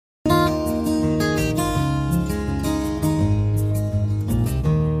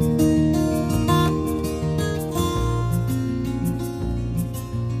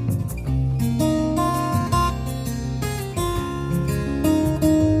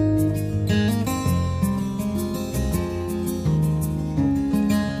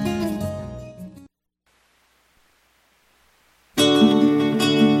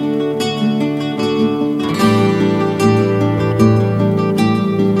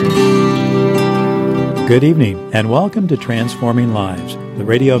Good evening, and welcome to Transforming Lives, the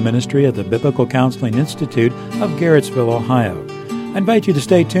radio ministry of the Biblical Counseling Institute of Garrettsville, Ohio. I invite you to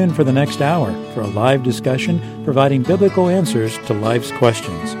stay tuned for the next hour for a live discussion providing biblical answers to life's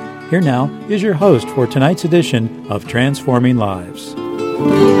questions. Here now is your host for tonight's edition of Transforming Lives.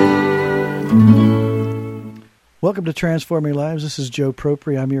 Welcome to Transforming Lives. This is Joe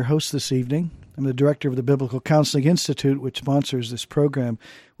Propri. I'm your host this evening. I'm the director of the Biblical Counseling Institute, which sponsors this program.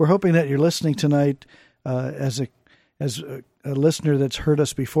 We're hoping that you're listening tonight as a listener that's heard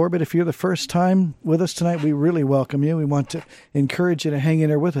us before, but if you're the first time with us tonight, we really welcome you. We want to encourage you to hang in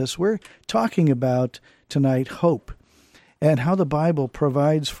there with us. We're talking about tonight hope and how the Bible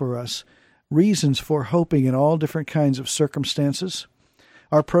provides for us reasons for hoping in all different kinds of circumstances.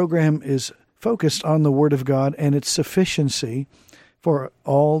 Our program is focused on the Word of God and its sufficiency for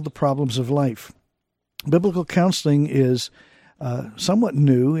all the problems of life. Biblical counseling is somewhat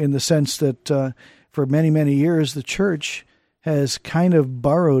new in the sense that for many, many years, the church has kind of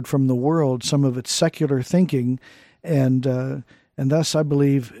borrowed from the world some of its secular thinking, and thus I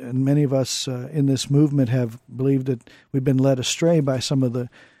believe, and many of us in this movement have believed that we've been led astray by some of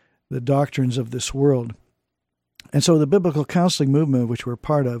the doctrines of this world. And so the biblical counseling movement, which we're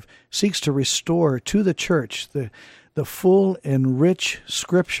part of, seeks to restore to the church the full and rich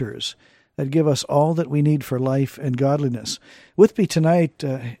scriptures that give us all that we need for life and godliness. With me tonight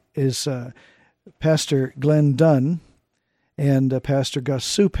is Pastor Glenn Dunn and Pastor Gus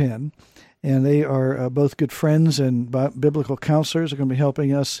Supan, and they are both good friends and biblical counselors. Are going to be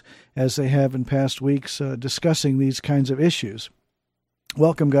helping us, as they have in past weeks, discussing these kinds of issues.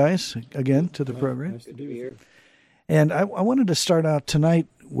 Welcome, guys, again to the program. Nice to be here. And I wanted to start out tonight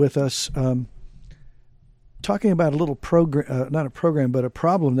with us talking about a little program, not a program, but a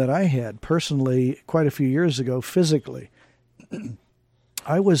problem that I had personally quite a few years ago physically.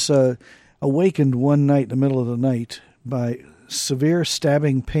 I was awakened one night in the middle of the night by severe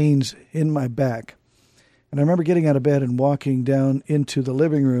stabbing pains in my back. And I remember getting out of bed and walking down into the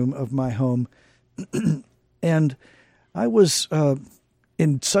living room of my home. And I was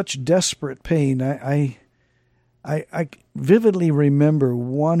in such desperate pain. I vividly remember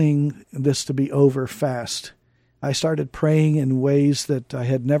wanting this to be over fast. I started praying in ways that I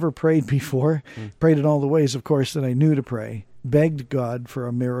had never prayed before. Prayed in all the ways, of course, that I knew to pray. Begged God for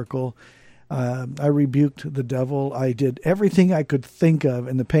a miracle. I rebuked the devil. I did everything I could think of,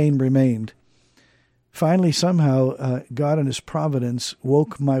 and the pain remained. Finally, somehow, God in His providence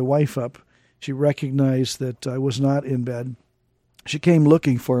woke my wife up. She recognized that I was not in bed. She came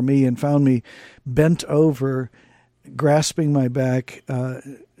looking for me and found me bent over, grasping my back,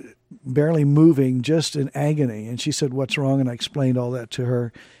 barely moving, just in agony. And she said, "What's wrong?" And I explained all that to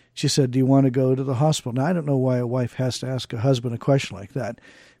her. She said, "Do you want to go to the hospital?" Now, I don't know why a wife has to ask a husband a question like that,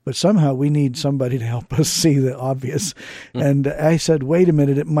 but somehow we need somebody to help us see the obvious. And I said, "Wait a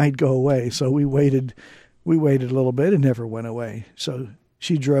minute, it might go away." So we waited a little bit. It never went away. So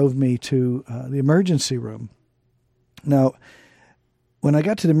she drove me to the emergency room. Now, when I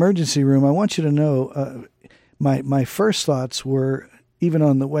got to the emergency room, I want you to know my first thoughts were, even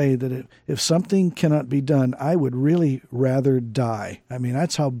on the way, that if something cannot be done, I would really rather die. I mean,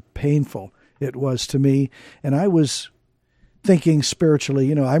 that's how painful it was to me. And I was thinking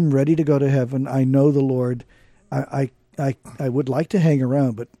spiritually, I'm ready to go to heaven. I know the Lord. I would like to hang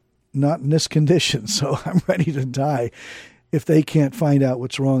around, but not in this condition. So I'm ready to die if they can't find out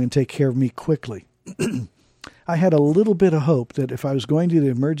what's wrong and take care of me quickly. I had a little bit of hope that if I was going to the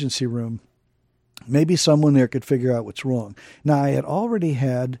emergency room, maybe someone there could figure out what's wrong. Now, I had already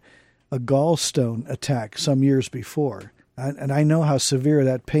had a gallstone attack some years before, and I know how severe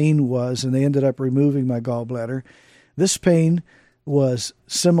that pain was, and they ended up removing my gallbladder. This pain was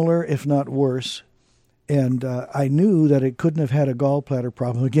similar, if not worse, and I knew that it couldn't have had a gallbladder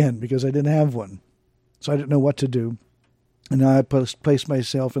problem again because I didn't have one. So I didn't know what to do. And I placed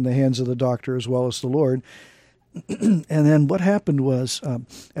myself in the hands of the doctor as well as the Lord. And then what happened was,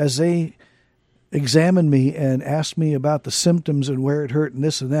 as they examined me and asked me about the symptoms and where it hurt and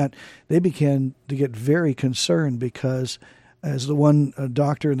this and that, they began to get very concerned because, as the one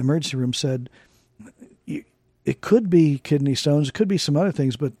doctor in the emergency room said, it could be kidney stones, it could be some other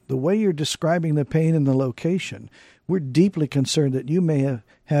things, but the way you're describing the pain and the location, we're deeply concerned that you may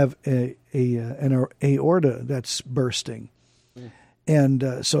have an aorta that's bursting.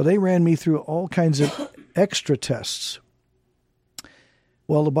 And so they ran me through all kinds of extra tests.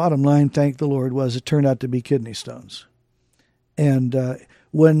 Well, the bottom line, thank the Lord, was it turned out to be kidney stones. And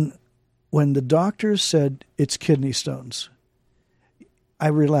when the doctors said it's kidney stones, I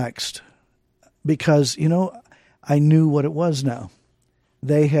relaxed because, I knew what it was now.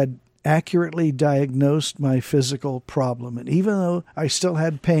 They had accurately diagnosed my physical problem. And even though I still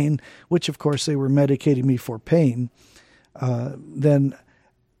had pain, which of course they were medicating me for pain, then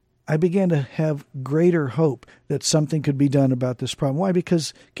I began to have greater hope that something could be done about this problem. Why?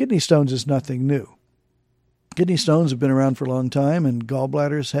 Because kidney stones is nothing new. Kidney stones have been around for a long time, and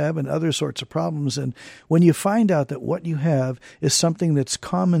gallbladders have, and other sorts of problems. And when you find out that what you have is something that's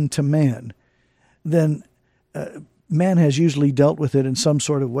common to man, then man has usually dealt with it in some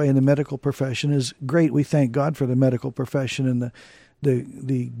sort of way, and the medical profession is great. We thank God for the medical profession and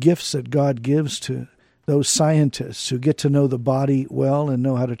the gifts that God gives to those scientists who get to know the body well and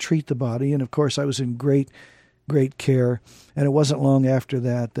know how to treat the body. And of course, I was in great care, and it wasn't long after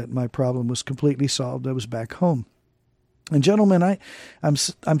that my problem was completely solved. I was back home. And gentlemen,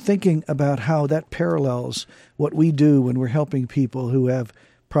 I'm thinking about how that parallels what we do when we're helping people who have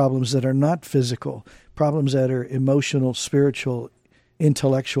problems that are not physical, problems that are emotional, spiritual,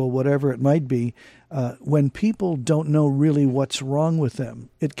 intellectual, whatever it might be. When people don't know really what's wrong with them,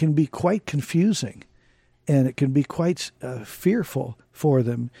 it can be quite confusing, and it can be quite fearful for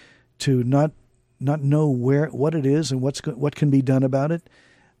them to not know what it is and what can be done about it.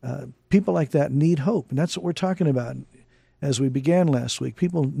 People like that need hope, and that's what we're talking about as we began last week,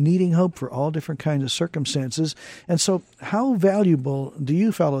 people needing hope for all different kinds of circumstances. And so how valuable do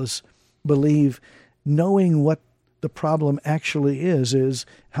you fellows believe knowing what the problem actually is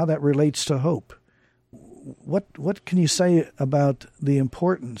how that relates to hope? What can you say about the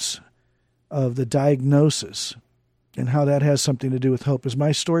importance of the diagnosis and how that has something to do with hope? Does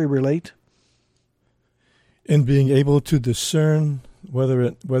my story relate? In being able to discern whether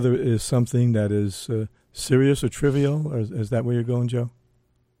it is something that is serious or trivial, or is that where you're going, Joe?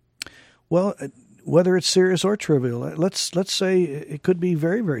 Well, whether it's serious or trivial, let's say it could be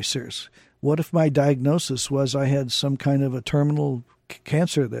very, very serious. What if my diagnosis was I had some kind of a terminal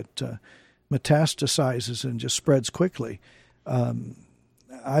cancer that metastasizes and just spreads quickly?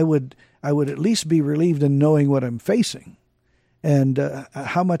 I would at least be relieved in knowing what I'm facing. And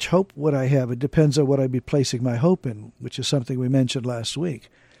how much hope would I have? It depends on what I'd be placing my hope in, which is something we mentioned last week.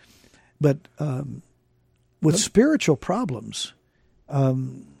 But with spiritual problems, I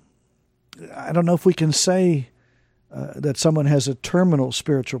don't know if we can say that someone has a terminal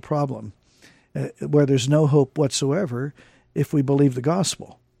spiritual problem where there's no hope whatsoever if we believe the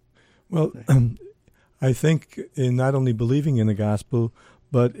gospel. Well, I think in not only believing in the gospel,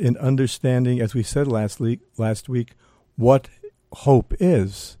 but in understanding, as we said last week, what hope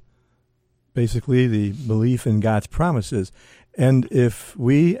is. Basically, the belief in God's promises. And if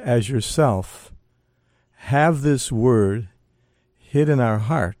we, as yourself, have this word hid in our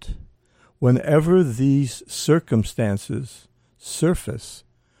heart, whenever these circumstances surface,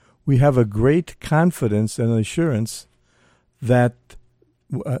 we have a great confidence and assurance that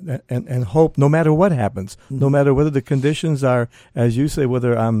and hope, no matter what happens, no matter whether the conditions are, as you say,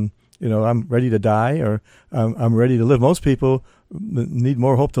 whether I'm ready to die or I'm ready to live. Most people need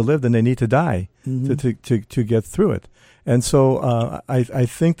more hope to live than they need to die to get through it. And so I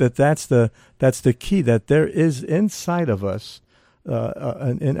think that's the key, that there is inside of us,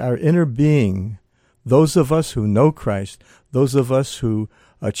 in our inner being, those of us who know Christ, those of us who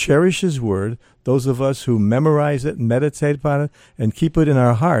cherish His Word, those of us who memorize it, meditate upon it, and keep it in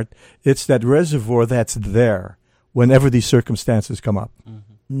our heart. It's that reservoir that's there whenever these circumstances come up.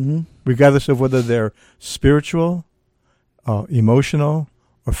 Regardless of whether they're spiritual, emotional,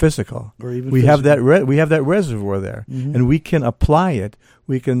 or physical, or even we have that reservoir there, and we can apply it.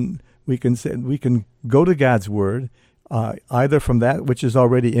 We can go to God's Word, either from that which is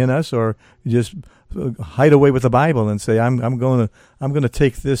already in us, or just hide away with the Bible and say, I'm going to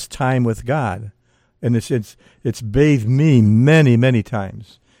take this time with God, and it's bathed me many, many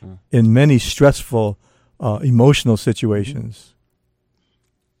times in many stressful emotional situations.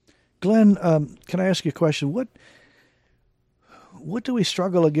 Glenn, can I ask you a question? What do we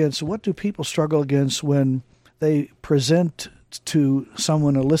struggle against? What do people struggle against when they present to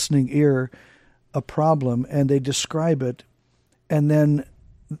someone, a listening ear, a problem, and they describe it, and I'm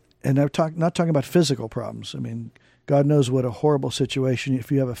not talking about physical problems. I mean, God knows what a horrible situation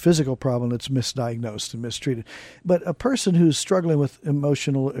if you have a physical problem that's misdiagnosed and mistreated. But a person who's struggling with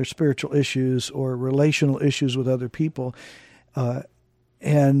emotional or spiritual issues or relational issues with other people,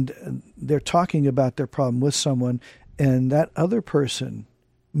 and they're talking about their problem with someone, and that other person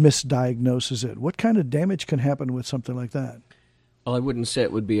misdiagnoses it. What kind of damage can happen with something like that? Well, I wouldn't say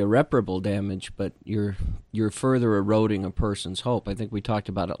it would be irreparable damage, but you're further eroding a person's hope. I think we talked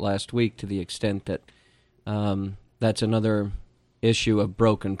about it last week to the extent that that's another issue of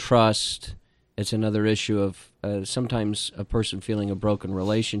broken trust It's another issue of sometimes a person feeling a broken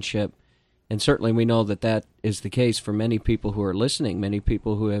relationship. And certainly we know that that is the case for many people who are listening, many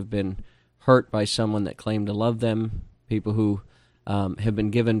people who have been hurt by someone that claimed to love them, people who have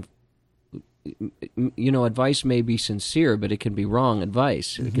been given, advice may be sincere, but it can be wrong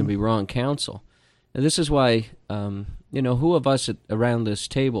advice. It can be wrong counsel. And this is why, who of us around this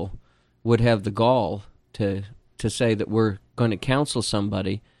table would have the gall to say that we're going to counsel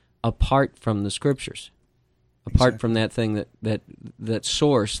somebody apart from the Scriptures, apart from that thing that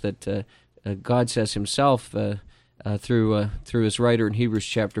source that God says Himself through His writer in Hebrews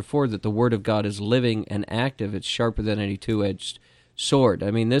chapter 4 that the Word of God is living and active. It's sharper than any two-edged sword. I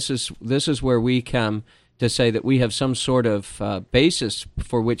mean, this is where we come to say that we have some sort of basis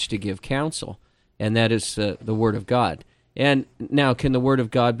for which to give counsel, and that is the Word of God. And now, can the Word of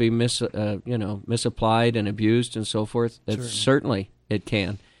God be misapplied and abused and so forth? Certainly it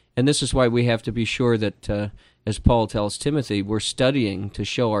can. And this is why we have to be sure that, as Paul tells Timothy, we're studying to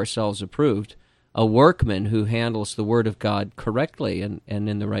show ourselves approved, a workman who handles the Word of God correctly and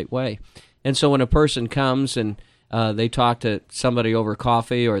in the right way. And so when a person comes and they talk to somebody over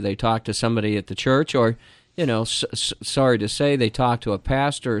coffee, or they talk to somebody at the church, or, sorry to say, they talk to a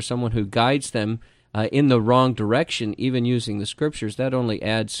pastor or someone who guides them in the wrong direction, even using the Scriptures, that only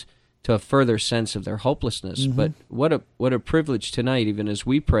adds to a further sense of their hopelessness. But what a privilege tonight, even as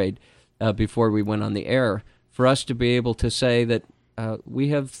we prayed before we went on the air, for us to be able to say that we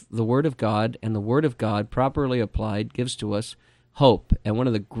have the Word of God, and the Word of God, properly applied, gives to us hope. And one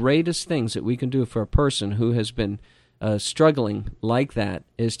of the greatest things that we can do for a person who has been struggling like that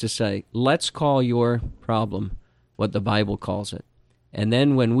is to say, let's call your problem what the Bible calls it. And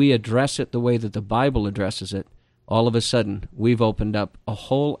then when we address it the way that the Bible addresses it, all of a sudden we've opened up a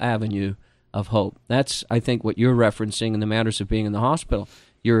whole avenue of hope. That's, I think, what you're referencing in the matters of being in the hospital.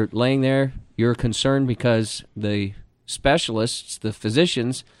 You're laying there, you're concerned because the specialists, the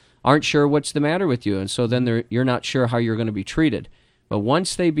physicians, aren't sure what's the matter with you, and so then you're not sure how you're going to be treated. But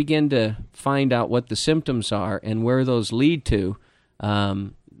once they begin to find out what the symptoms are and where those lead to,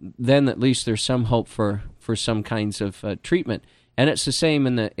 then at least there's some hope for some kinds of treatment. And it's the same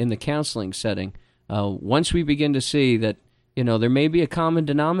in the counseling setting. Once we begin to see that, there may be a common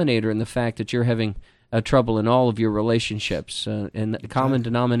denominator in the fact that you're having trouble in all of your relationships, and the common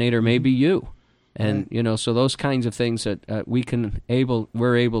denominator may be you. And, so those kinds of things that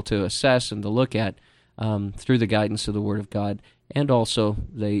we're able to assess and to look at through the guidance of the Word of God, and also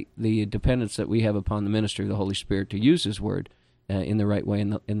the dependence that we have upon the ministry of the Holy Spirit to use His Word in the right way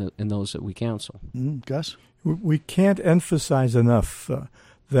in those that we counsel. Gus? We can't emphasize enough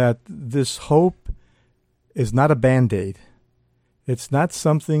that this hope is not a Band-Aid. It's not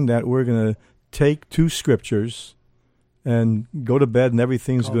something that we're going to take two scriptures and go to bed and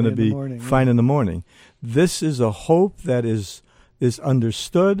everything's going to be fine in the morning. This is a hope that is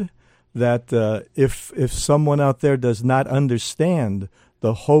understood, that if someone out there does not understand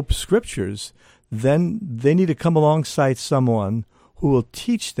the hope scriptures, then they need to come alongside someone who will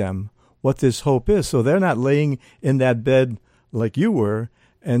teach them what this hope is. So they're not laying in that bed like you were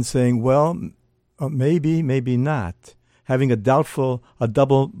and saying, well, maybe, maybe not, having a double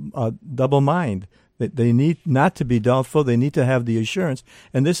mind. They need not to be doubtful. They need to have the assurance.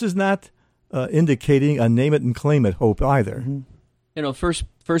 And this is not indicating a name it and claim it hope either.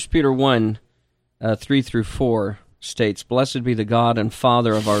 First Peter 1, 3 through 4 states, "Blessed be the God and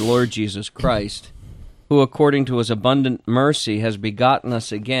Father of our Lord Jesus Christ, who according to His abundant mercy has begotten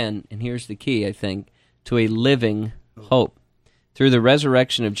us again," and here's the key, I think, "to a living hope, through the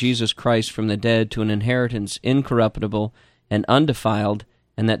resurrection of Jesus Christ from the dead, to an inheritance incorruptible and undefiled,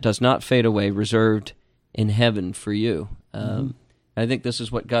 and that does not fade away, reserved in heaven for you." I think this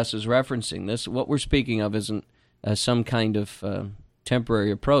is what Gus is referencing. What we're speaking of isn't some kind of temporary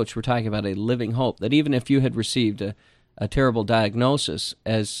approach. We're talking about a living hope, that even if you had received a terrible diagnosis,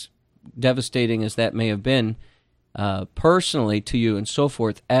 as devastating as that may have been personally to you and so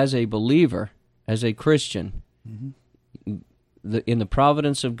forth, as a believer, as a Christian, in the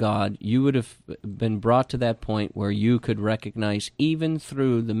providence of God, you would have been brought to that point where you could recognize, even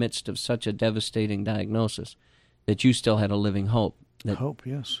through the midst of such a devastating diagnosis, that you still had a living hope. Hope,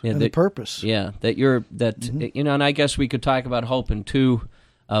 yes, and the purpose. Yeah, and I guess we could talk about hope in two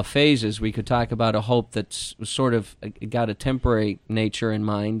phases. We could talk about a hope that's sort of got a temporary nature in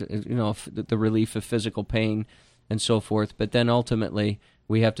mind, the relief of physical pain and so forth. But then ultimately,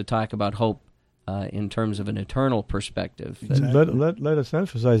 we have to talk about hope in terms of an eternal perspective. Exactly. Let us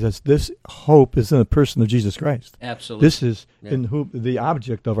emphasize that this hope is in the person of Jesus Christ. Absolutely. This is in the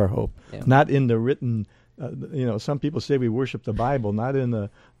object of our hope, not in the written some people say we worship the Bible, not in the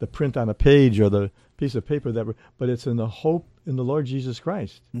print on a page or the piece of paper but it's in the hope in the Lord Jesus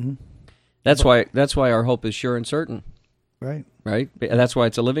Christ. Mm-hmm. That's why our hope is sure and certain. Right. That's why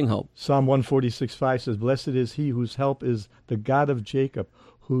it's a living hope. Psalm 146:5 says, "Blessed is he whose help is the God of Jacob,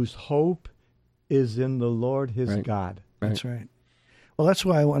 whose hope is in the Lord his God." That's right. Well, that's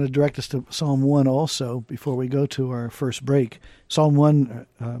why I want to direct us to Psalm 1 also before we go to our first break. Psalm 1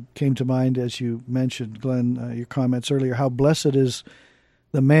 came to mind as you mentioned, Glenn, your comments earlier, how blessed is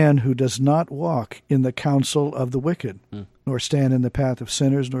the man who does not walk in the counsel of the wicked, nor stand in the path of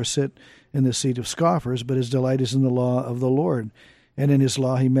sinners, nor sit in the seat of scoffers, but his delight is in the law of the Lord, and in his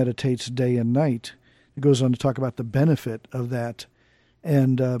law he meditates day and night. It goes on to talk about the benefit of that.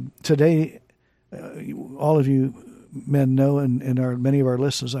 And today, all of you men know, and many of our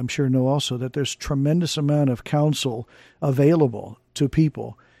listeners, I'm sure, know also, that there's tremendous amount of counsel available to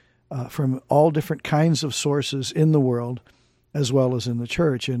people from all different kinds of sources in the world, as well as in the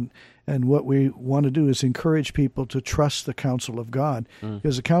church. And what we want to do is encourage people to trust the counsel of God,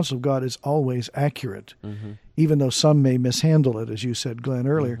 because the counsel of God is always accurate, even though some may mishandle it, as you said, Glenn,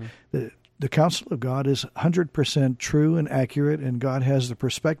 earlier. The counsel of God is 100% true and accurate, and God has the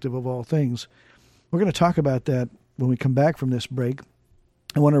perspective of all things. We're going to talk about that when we come back from this break.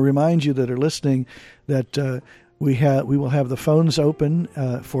 I want to remind you that are listening that we will have the phones open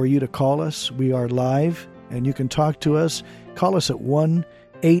for you to call us. We are live, and you can talk to us. Call us at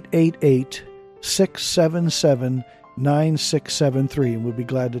 1-888-677-9673, and we'll be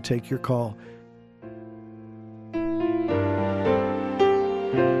glad to take your call.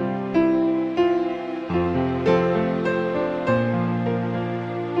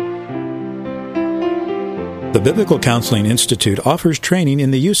 The Biblical Counseling Institute offers training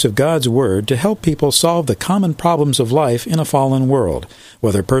in the use of God's Word to help people solve the common problems of life in a fallen world.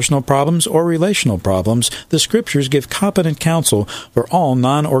 Whether personal problems or relational problems, the Scriptures give competent counsel for all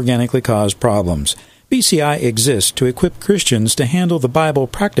non-organically caused problems. BCI exists to equip Christians to handle the Bible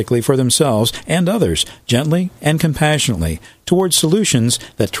practically for themselves and others, gently and compassionately, towards solutions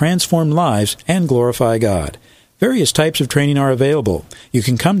that transform lives and glorify God. Various types of training are available. You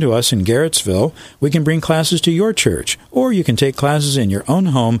can come to us in Garrettsville. We can bring classes to your church, or you can take classes in your own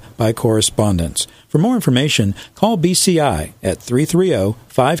home by correspondence. For more information, call BCI at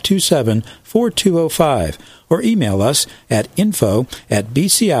 330-527-4205 or email us at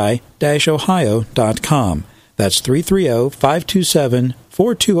info@bci-ohio.com. That's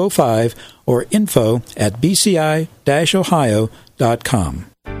 330-527-4205 or info@bci-ohio.com.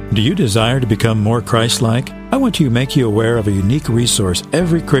 Do you desire to become more Christ-like? I want to make you aware of a unique resource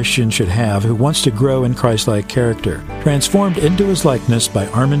every Christian should have who wants to grow in Christ-like character. Transformed into His Likeness by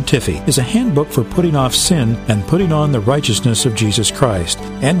Armand Tiffey is a handbook for putting off sin and putting on the righteousness of Jesus Christ,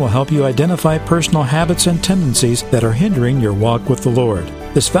 and will help you identify personal habits and tendencies that are hindering your walk with the Lord.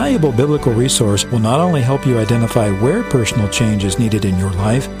 This valuable biblical resource will not only help you identify where personal change is needed in your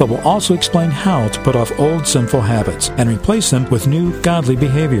life, but will also explain how to put off old sinful habits and replace them with new godly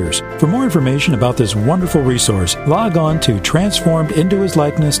behaviors. For more information about this wonderful resource, log on to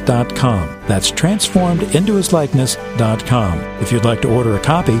transformedintohislikeness.com. That's transformedintohislikeness.com. If you'd like to order a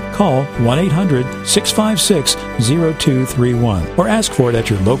copy, call 1-800-656-0231 or ask for it at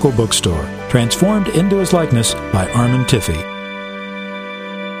your local bookstore. Transformed into His Likeness by Armand Tiffey.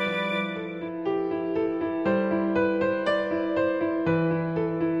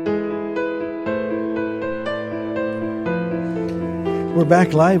 We're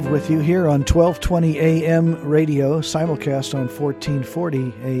back live with you here on 1220 AM radio, simulcast on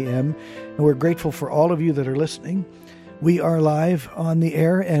 1440 AM, and we're grateful for all of you that are listening. We are live on the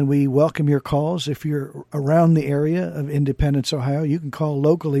air, and we welcome your calls. If you're around the area of Independence, Ohio, you can call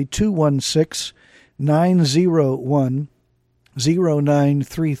locally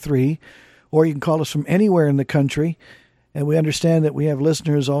 216-901-0933, or you can call us from anywhere in the country, and we understand that we have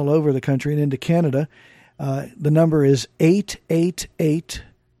listeners all over the country and into Canada. The number is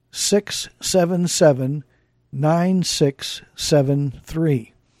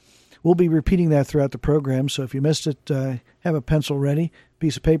 888-677-9673. We'll be repeating that throughout the program, so if you missed it, have a pencil ready,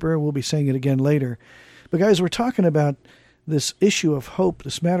 piece of paper. We'll be saying it again later. But guys, we're talking about this issue of hope,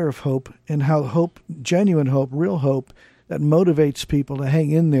 this matter of hope, and how hope, genuine hope, real hope, that motivates people to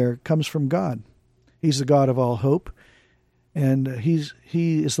hang in there comes from God. He's the God of all hope. And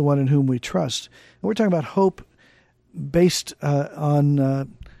He is the one in whom we trust. And we're talking about hope based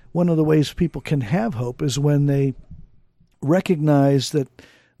on one of the ways people can have hope is when they recognize that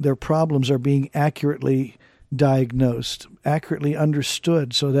their problems are being accurately diagnosed, accurately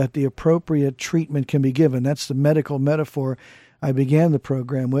understood, so that the appropriate treatment can be given. That's the medical metaphor I began the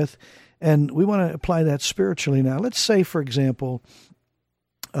program with. And we want to apply that spiritually now. Let's say, for example,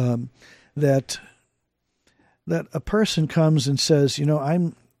 that a person comes and says,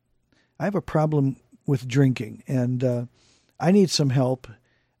 I have a problem with drinking, and I need some help.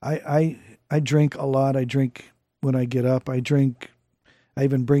 I drink a lot. I drink when I get up. I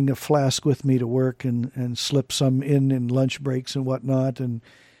even bring a flask with me to work and slip some in lunch breaks and whatnot. And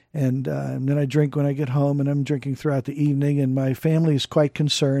then I drink when I get home, and I'm drinking throughout the evening. And my family is quite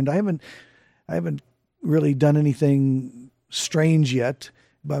concerned. I haven't really done anything strange yet,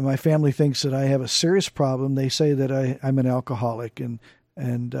 but my family thinks that I have a serious problem. They say that I'm an alcoholic, and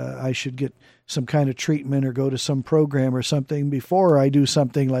I should get some kind of treatment or go to some program or something before I do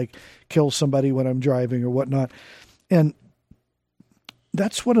something like kill somebody when I'm driving or whatnot. And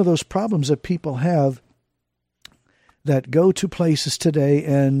that's one of those problems that people have that go to places today,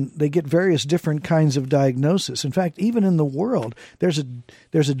 and they get various different kinds of diagnosis. In fact, even in the world, there's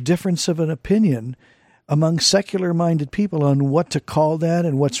a difference of an opinion among secular-minded people on what to call that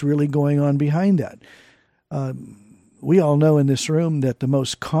and what's really going on behind that. We all know in this room that the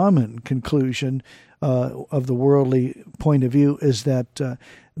most common conclusion of the worldly point of view is that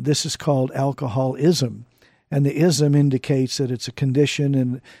this is called alcoholism. And the ism indicates that it's a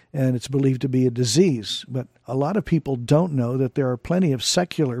condition and it's believed to be a disease. But a lot of people don't know that there are plenty of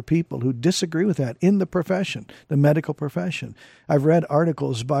secular people who disagree with that in the profession, the medical profession. I've read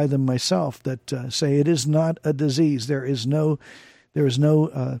articles by them myself that say it is not a disease. There is no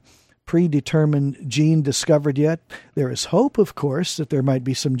predetermined gene discovered yet. There is hope, of course, that there might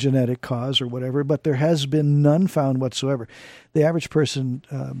be some genetic cause or whatever, but there has been none found whatsoever. The average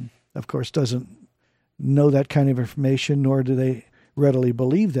person, of course, doesn't know that kind of information, nor do they readily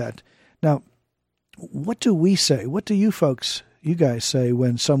believe that. Now, what do we say? What do you guys say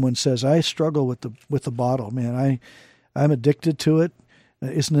when someone says, I struggle with the bottle, man. I'm addicted to it.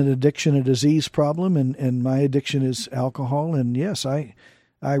 Isn't an addiction a disease problem? And my addiction is alcohol. And yes, I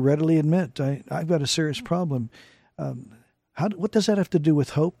readily admit I've got a serious problem. What does that have to do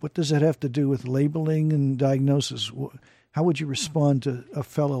with hope? What does that have to do with labeling and diagnosis? How would you respond to a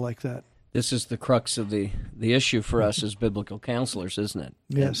fellow like that? This is the crux of the issue for us as biblical counselors, isn't it?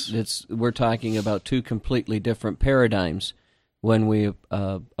 Yes. We're talking about two completely different paradigms when we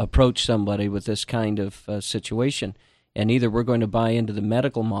approach somebody with this kind of situation. And either we're going to buy into the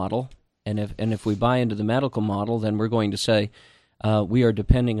medical model, and if we buy into the medical model, then we're going to say we are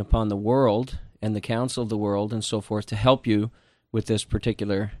depending upon the world and the counsel of the world and so forth to help you with this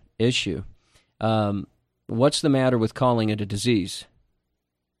particular issue. What's the matter with calling it a disease?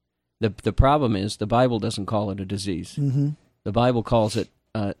 The problem is the Bible doesn't call it a disease. Mm-hmm. The Bible calls it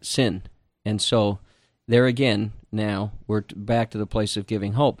sin. And so there again, now we're back to the place of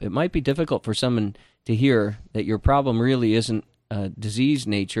giving hope. It might be difficult for someone to hear that your problem really isn't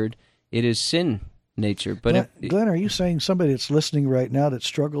disease-natured, it is sin-natured. But Glenn, are you saying somebody that's listening right now that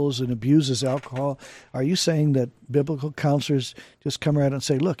struggles and abuses alcohol, are you saying that biblical counselors just come around and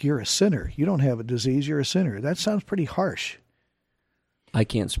say, look, you're a sinner. You don't have a disease, you're a sinner? That sounds pretty harsh. I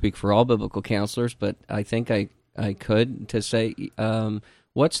can't speak for all biblical counselors, but I think I could to say,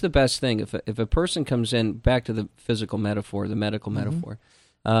 what's the best thing? If a person comes in, back to the physical metaphor, the medical metaphor,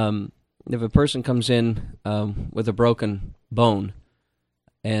 if a person comes in with a broken bone,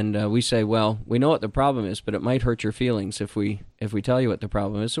 and we say, well, we know what the problem is, but it might hurt your feelings if we tell you what the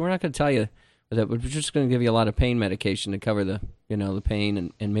problem is, so we're not going to tell you that. We're just going to give you a lot of pain medication to cover the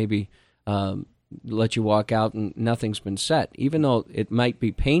pain and maybe let you walk out and nothing's been set. Even though it might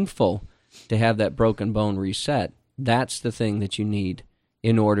be painful to have that broken bone reset, that's the thing that you need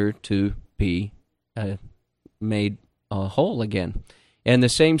in order to be made whole again. And the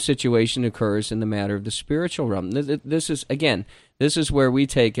same situation occurs in the matter of the spiritual realm. This is where we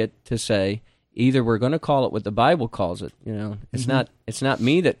take it to say, either we're going to call it what the Bible calls it. It's not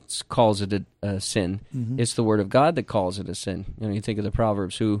me that calls it a sin. Mm-hmm. It's the Word of God that calls it a sin. You think of the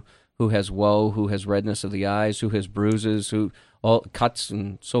Proverbs, who has woe, who has redness of the eyes, who has bruises, who all cuts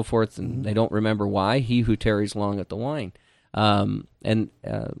and so forth, and they don't remember why. He who tarries long at the wine. And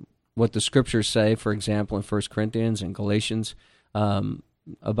what the Scriptures say, for example, in 1 Corinthians and Galatians,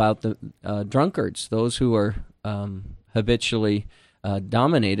 about the drunkards, those who are habitually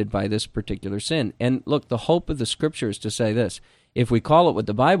dominated by this particular sin. And look, the hope of the Scripture is to say this: if we call it what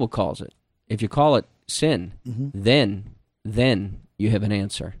the Bible calls it, if you call it sin, then you have an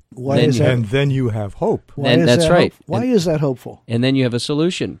answer. And then you have hope. That's right. Why is that hopeful? And then you have a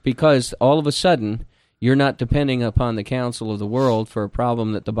solution, because all of a sudden you're not depending upon the counsel of the world for a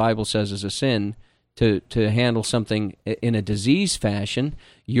problem that the Bible says is a sin to handle something in a disease fashion.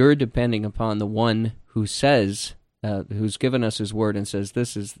 You're depending upon the one who says who's given us His Word and says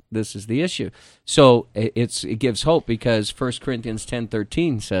this is the issue. So it gives hope, because 1 Corinthians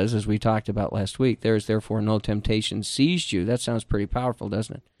 10:13 says, as we talked about last week, there is therefore no temptation seized you. That sounds pretty powerful,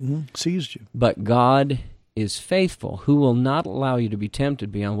 doesn't it? Mm-hmm. Seized you. But God is faithful, who will not allow you to be tempted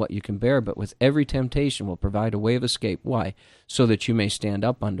beyond what you can bear, but with every temptation will provide a way of escape. Why? So that you may stand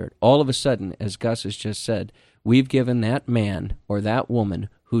up under it. All of a sudden, as Gus has just said, we've given that man or that woman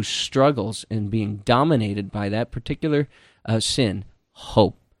who struggles in being dominated by that particular sin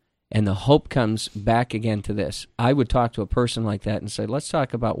hope. And the hope comes back again to this. I would talk to a person like that and say, let's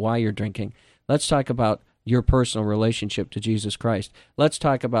talk about why you're drinking. Let's talk about your personal relationship to Jesus Christ. Let's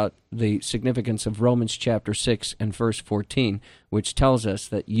talk about the significance of Romans chapter 6 and verse 14, which tells us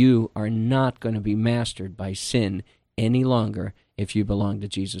that you are not going to be mastered by sin any longer if you belong to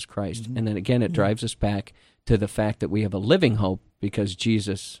Jesus Christ. Mm-hmm. And then again, it drives us back to the fact that we have a living hope because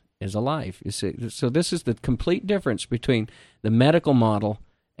Jesus is alive. You see, so this is the complete difference between the medical model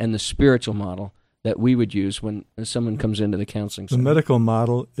and the spiritual model that we would use when someone comes into the counseling center. The medical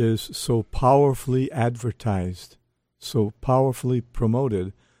model is so powerfully advertised, so powerfully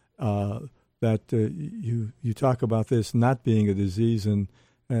promoted, that you talk about this not being a disease, and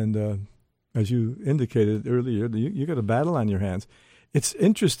as you indicated earlier, you got a battle on your hands. It's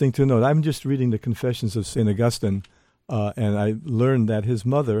interesting to note, I'm just reading the Confessions of St. Augustine, and I learned that his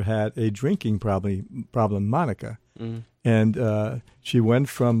mother had a drinking problem, Monica. Mm. And she went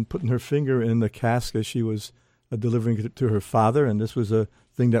from putting her finger in the cask as she was delivering it to her father, and this was a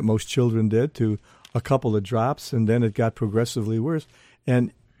thing that most children did, to a couple of drops, and then it got progressively worse.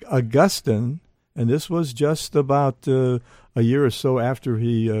 And Augustine, and this was just about a year or so after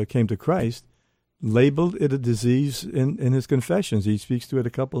he came to Christ, labeled it a disease in his Confessions. He speaks to it a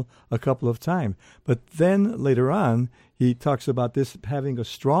couple of times. But then later on, he talks about this having a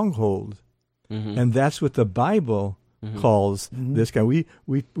stronghold, mm-hmm. and that's what the Bible mm-hmm. calls mm-hmm. this guy.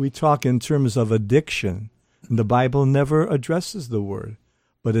 We talk in terms of addiction, and the Bible never addresses the word,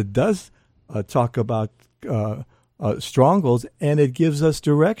 but it does talk about strongholds, and it gives us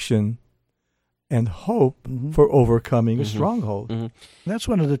direction and hope mm-hmm. for overcoming mm-hmm. a stronghold. Mm-hmm. That's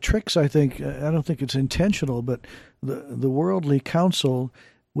one of the tricks, I think. I don't think it's intentional, but the worldly counsel,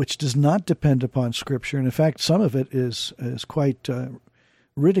 which does not depend upon Scripture, and in fact, some of it is quite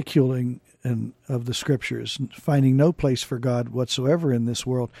ridiculing of the Scriptures, finding no place for God whatsoever in this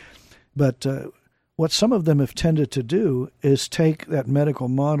world. But what some of them have tended to do is take that medical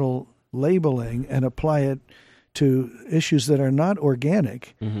model labeling and apply it to issues that are not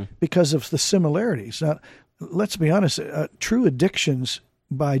organic mm-hmm. because of the similarities. Now, let's be honest, true addictions,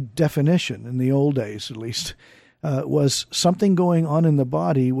 by definition, in the old days at least, was something going on in the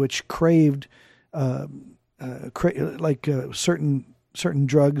body which craved, certain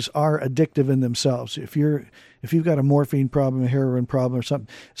drugs are addictive in themselves. If you've got a morphine problem, a heroin problem, or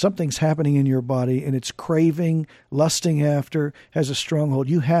something's happening in your body and it's craving, lusting after, has a stronghold,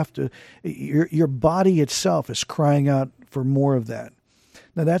 you have to, your body itself is crying out for more of that.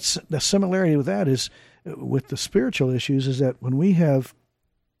 Now that's the similarity with that is with the spiritual issues, is that when we have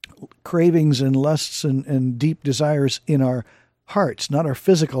cravings and lusts and deep desires in our hearts, not our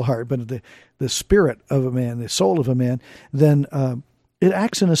physical heart, but the spirit of a man, the soul of a man, then it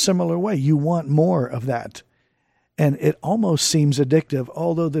acts in a similar way. You want more of that. And it almost seems addictive,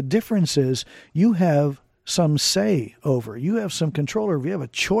 although the difference is you have some say over, you have some control over, you have a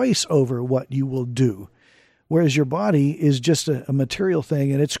choice over what you will do. Whereas your body is just a material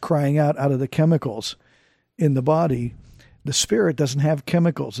thing, and it's crying out of the chemicals in the body. The spirit doesn't have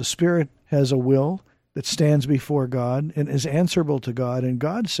chemicals. The spirit has a will that stands before God and is answerable to God. And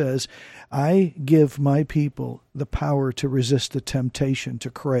God says, I give my people the power to resist the temptation to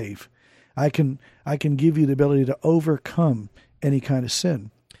crave. I can give you the ability to overcome any kind of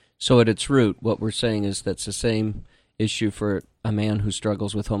sin. So at its root, what we're saying is that's the same issue for a man who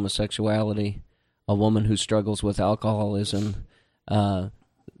struggles with homosexuality, a woman who struggles with alcoholism, the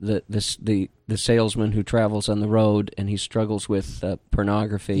salesman who travels on the road and he struggles with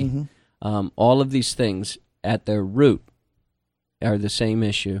pornography. Mm-hmm. All of these things at their root are the same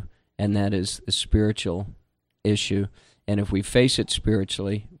issue, and that is a spiritual issue. And if we face it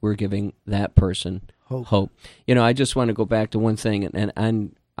spiritually, we're giving that person hope. You know, I just want to go back to one thing,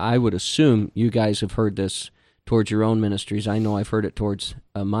 and I would assume you guys have heard this towards your own ministries. I know I've heard it towards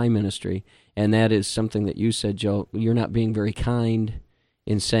my ministry, and that is something that you said, Joe. You're not being very kind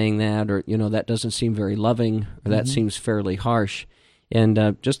in saying that, or, you know, that doesn't seem very loving, or that mm-hmm. seems fairly harsh.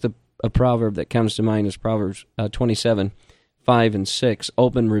 And just a proverb that comes to mind is Proverbs 27:5 and 6.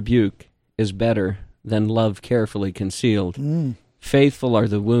 Open rebuke is better than love carefully concealed. Faithful are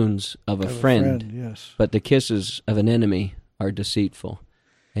the wounds of a friend, yes. but the kisses of an enemy are deceitful.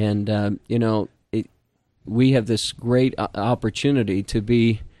 And, we have this great opportunity to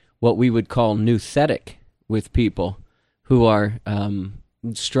be what we would call nouthetic with people who are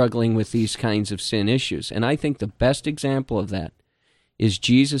struggling with these kinds of sin issues. And I think the best example of that is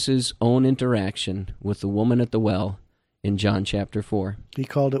Jesus' own interaction with the woman at the well in John chapter 4. He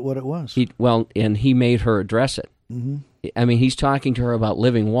called it what it was. And he made her address it. Mm-hmm. I mean, he's talking to her about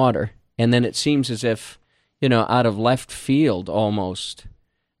living water, and then it seems as if, out of left field almost,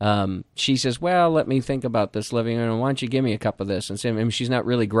 she says, well, let me think about this living, and why don't you give me a cup of this? And she's not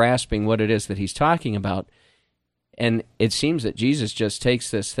really grasping what it is that he's talking about. And it seems that Jesus just takes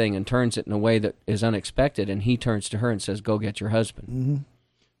this thing and turns it in a way that is unexpected, and he turns to her and says, go get your husband. Mm-hmm.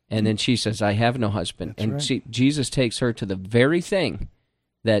 And then she says, I have no husband. That's right. Jesus takes her to the very thing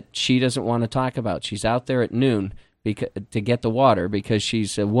that she doesn't want to talk about. She's out there at noon to get the water because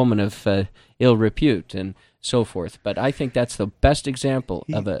she's a woman of ill repute and so forth. But I think that's the best example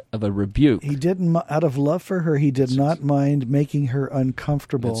of a rebuke. He didn't, out of love for her, he did not mind making her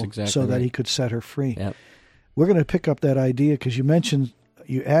uncomfortable so that he could set her free. Yep. We're going to pick up that idea because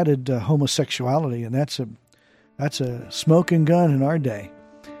you added homosexuality, and that's a smoking gun in our day.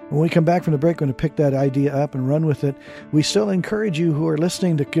 When we come back from the break, we're going to pick that idea up and run with it. We still encourage you who are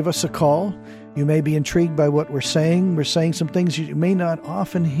listening to give us a call. You may be intrigued by what we're saying. We're saying some things you may not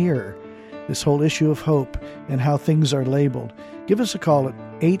often hear. This whole issue of hope and how things are labeled. Give us a call at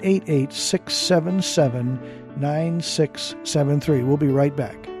 888-677-9673. We'll be right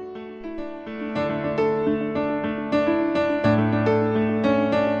back.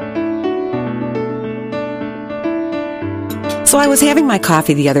 So I was having my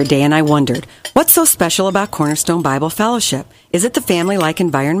coffee the other day and I wondered, what's so special about Cornerstone Bible Fellowship? Is it the family-like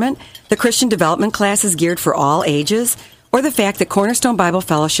environment? The Christian development class is geared for all ages? Or the fact that Cornerstone Bible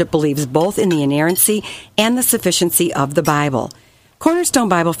Fellowship believes both in the inerrancy and the sufficiency of the Bible? Cornerstone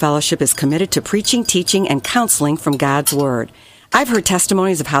Bible Fellowship is committed to preaching, teaching, and counseling from God's Word. I've heard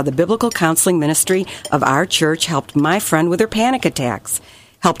testimonies of how the biblical counseling ministry of our church helped my friend with her panic attacks,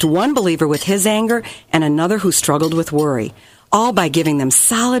 helped one believer with his anger, and another who struggled with worry, all by giving them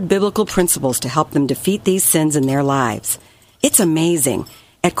solid biblical principles to help them defeat these sins in their lives. It's amazing.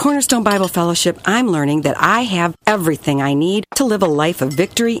 At Cornerstone Bible Fellowship, I'm learning that I have everything I need to live a life of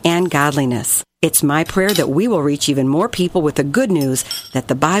victory and godliness. It's my prayer that we will reach even more people with the good news that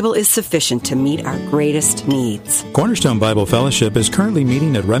the Bible is sufficient to meet our greatest needs. Cornerstone Bible Fellowship is currently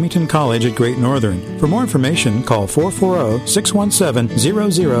meeting at Remington College at Great Northern. For more information, call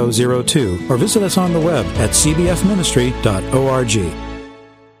 440-617-0002 or visit us on the web at cbfministry.org.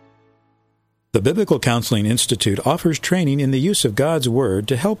 The Biblical Counseling Institute offers training in the use of God's Word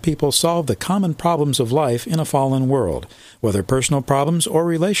to help people solve the common problems of life in a fallen world. Whether personal problems or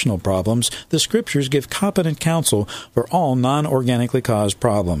relational problems, the Scriptures give competent counsel for all non-organically caused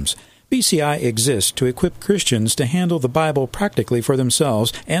problems. BCI exists to equip Christians to handle the Bible practically for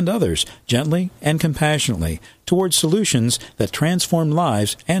themselves and others, gently and compassionately, towards solutions that transform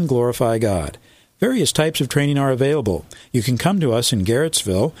lives and glorify God. Various types of training are available. You can come to us in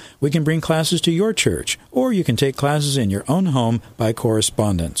Garrettsville. We can bring classes to your church, or you can take classes in your own home by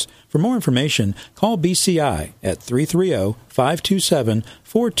correspondence. For more information, call BCI at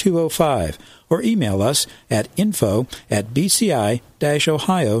 330-527-4205 or email us at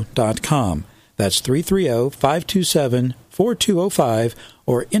info@bci-ohio.com. That's 330-527-4205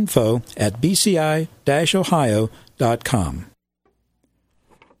 or info@bci-ohio.com.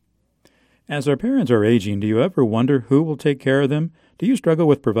 As our parents are aging, do you ever wonder who will take care of them? Do you struggle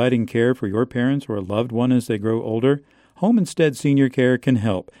with providing care for your parents or a loved one as they grow older? Home Instead Senior Care can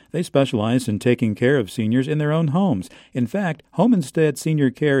help. They specialize in taking care of seniors in their own homes. In fact, Home Instead Senior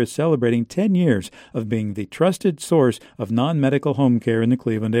Care is celebrating 10 years of being the trusted source of non-medical home care in the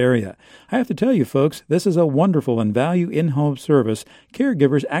Cleveland area. I have to tell you, folks, this is a wonderful and value in-home service.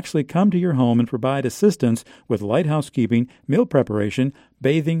 Caregivers actually come to your home and provide assistance with light housekeeping, meal preparation,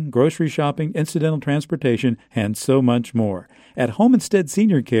 bathing, grocery shopping, incidental transportation, and so much more. At Home Instead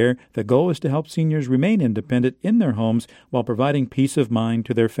Senior Care, the goal is to help seniors remain independent in their homes while providing peace of mind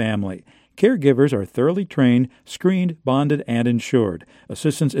to their family. Caregivers are thoroughly trained, screened, bonded, and insured.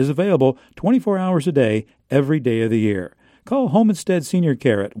 Assistance is available 24 hours a day, every day of the year. Call Home Instead Senior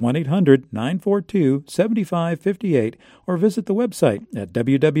Care at 1-800-942-7558 or visit the website at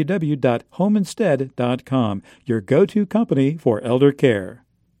www.homeinstead.com, your go-to company for elder care.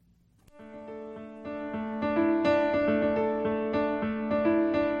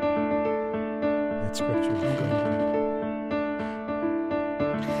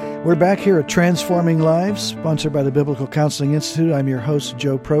 We're back here at Transforming Lives, sponsored by the Biblical Counseling Institute. I'm your host,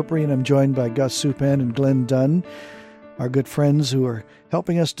 Joe Propri, and I'm joined by Gus Supan and Glenn Dunn, our good friends who are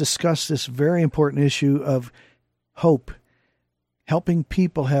helping us discuss this very important issue of hope, helping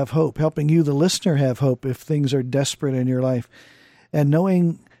people have hope, helping you, the listener, have hope if things are desperate in your life, and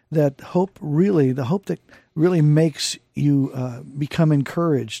knowing that hope really, the hope that really makes you become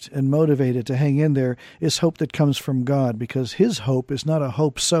encouraged and motivated to hang in there is hope that comes from God, because His hope is not a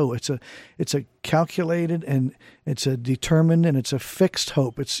hope so. It's a calculated, and it's a determined, and it's a fixed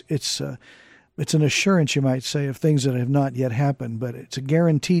hope. It's an assurance, you might say, of things that have not yet happened, but it's a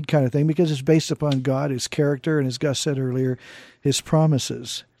guaranteed kind of thing because it's based upon God, His character, and as Gus said earlier, His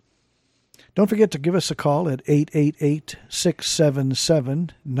promises. Don't forget to give us a call at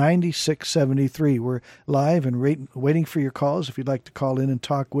 888-677-9673. We're live and waiting for your calls if you'd like to call in and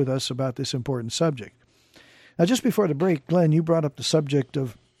talk with us about this important subject. Now, just before the break, Glenn, you brought up the subject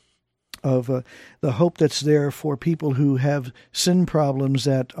of the hope that's there for people who have sin problems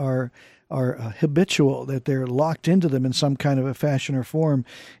that are habitual, that they're locked into them in some kind of a fashion or form.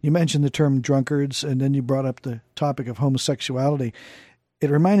 You mentioned the term drunkards, and then you brought up the topic of homosexuality. It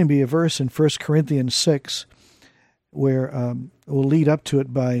reminded me of a verse in 1 Corinthians 6, where we'll lead up to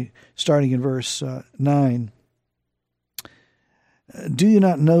it by starting in verse 9. Do you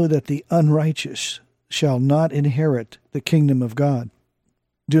not know that the unrighteous shall not inherit the kingdom of God?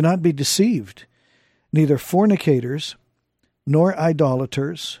 Do not be deceived. Neither fornicators, nor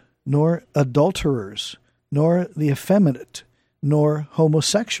idolaters, nor adulterers, nor the effeminate, nor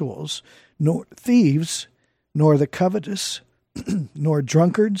homosexuals, nor thieves, nor the covetous, nor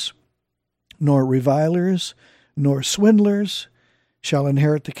drunkards, nor revilers, nor swindlers shall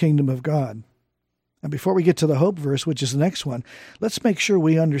inherit the kingdom of God. And before we get to the hope verse, which is the next one, let's make sure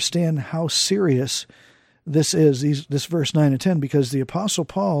we understand how serious this is, this verse 9 and 10, because the Apostle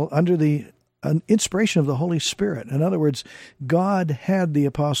Paul, under the inspiration of the Holy Spirit, in other words, God had the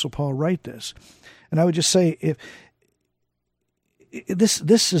Apostle Paul write this. And I would just say, if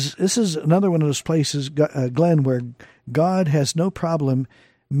this is another one of those places, Glenn, where God has no problem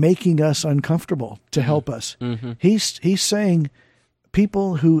making us uncomfortable to help us. Mm-hmm. He's saying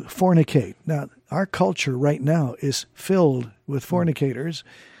people who fornicate. Now, our culture right now is filled with fornicators.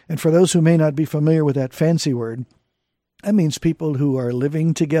 And for those who may not be familiar with that fancy word, that means people who are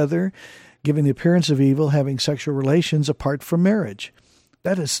living together, giving the appearance of evil, having sexual relations apart from marriage.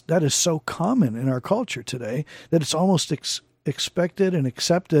 That is so common in our culture today that it's almost expected and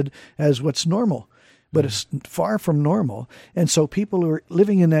accepted as what's normal. But it's far from normal. And so people are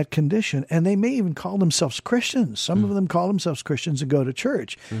living in that condition, and they may even call themselves Christians. Some of them call themselves Christians and go to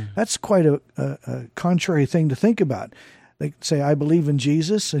church. That's quite a contrary thing to think about. They say, I believe in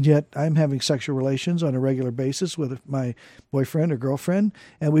Jesus, and yet I'm having sexual relations on a regular basis with my boyfriend or girlfriend,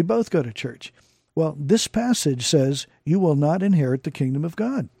 and we both go to church. Well, this passage says, you will not inherit the kingdom of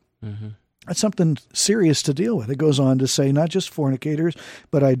God. Mm-hmm. That's something serious to deal with. It goes on to say not just fornicators,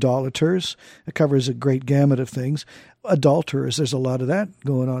 but idolaters. It covers a great gamut of things. Adulterers, there's a lot of that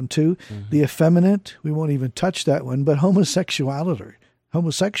going on too. Mm-hmm. The effeminate, we won't even touch that one, but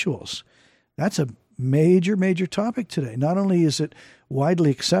homosexuals. That's a major, major topic today. Not only is it widely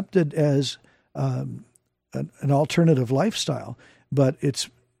accepted as an alternative lifestyle, but it's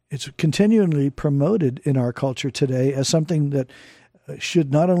continually promoted in our culture today as something that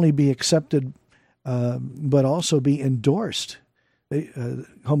should not only be accepted, but also be endorsed.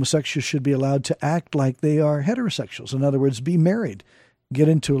 Homosexuals should be allowed to act like they are heterosexuals. In other words, be married, get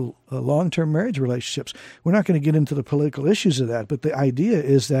into long-term marriage relationships. We're not going to get into the political issues of that, but the idea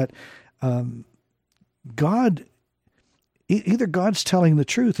is that either God's telling the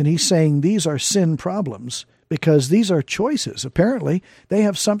truth and He's saying these are sin problems, because these are choices. Apparently, they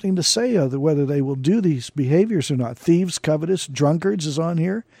have something to say whether they will do these behaviors or not. Thieves, covetous, drunkards is on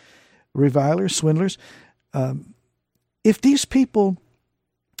here, revilers, swindlers. If these people,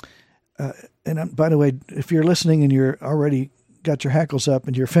 and by the way, if you're listening and you're already got your hackles up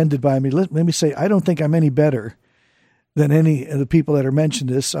and you're offended by me, let me say, I don't think I'm any better than any of the people that are mentioned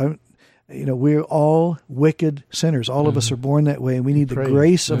this. We're all wicked sinners. All of us are born that way, and we need the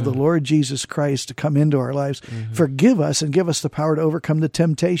grace of the Lord Jesus Christ to come into our lives, forgive us, and give us the power to overcome the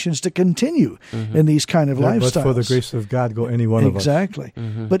temptations to continue in these kind of lifestyles. But for the grace of God, go any one of us. Exactly.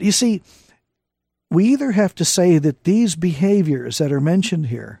 But you see, we either have to say that these behaviors that are mentioned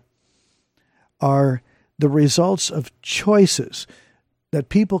here are the results of choices that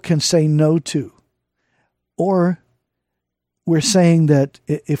people can say no to, or we're saying that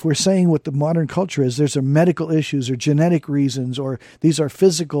if we're saying what the modern culture is, there's medical issues or genetic reasons, or these are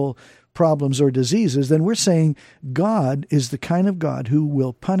physical problems or diseases, then we're saying God is the kind of God who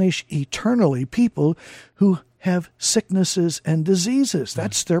will punish eternally people who have sicknesses and diseases.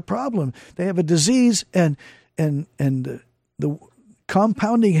 That's their problem. They have a disease, and the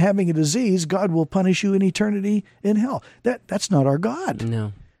compounding having a disease, God will punish you in eternity in hell. That's not our God.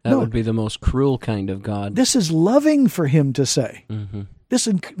 No. That would be the most cruel kind of God. This is loving for him to say. Mm-hmm.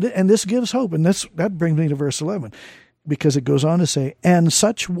 This gives hope. And that brings me to verse 11, because it goes on to say, and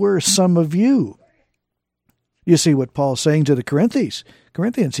such were some of you. You see what Paul's saying to the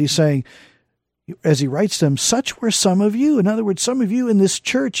Corinthians. He's saying, as he writes them, such were some of you. In other words, some of you in this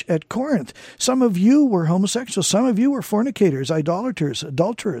church at Corinth, some of you were homosexuals, some of you were fornicators, idolaters,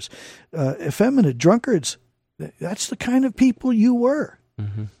 adulterers, effeminate, drunkards. That's the kind of people you were.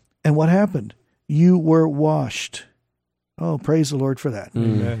 Mm-hmm. And what happened? You were washed. Oh, praise the Lord for that.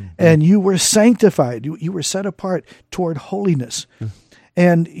 Amen. And you were sanctified. You were set apart toward holiness.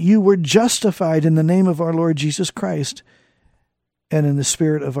 And you were justified in the name of our Lord Jesus Christ and in the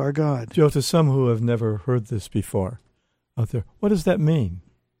Spirit of our God. Joe, to some who have never heard this before out there, what does that mean?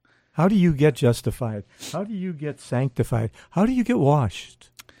 How do you get justified? How do you get sanctified? How do you get washed?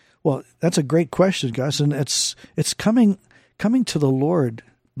 Well, that's a great question, Gus, and it's coming to the Lord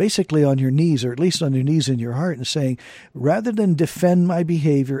basically on your knees, or at least on your knees in your heart, and saying, rather than defend my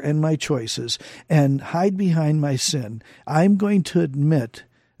behavior and my choices and hide behind my sin, I'm going to admit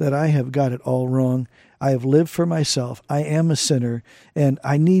that I have got it all wrong. I have lived for myself. I am a sinner, and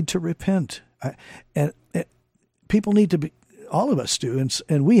I need to repent. And people need to be, all of us do,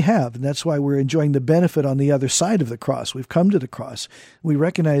 and we have, and that's why we're enjoying the benefit on the other side of the cross. We've come to the cross. We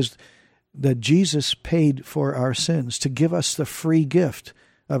recognize that Jesus paid for our sins to give us the free gift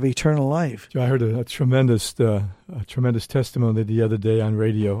of eternal life. I heard a tremendous testimony the other day on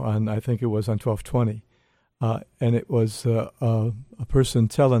radio, I think it was on 1220, and it was a person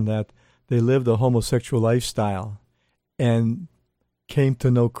telling that they lived a homosexual lifestyle and came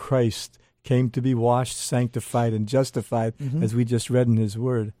to know Christ, came to be washed, sanctified, and justified, as we just read in his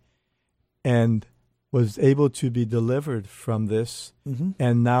word, and was able to be delivered from this,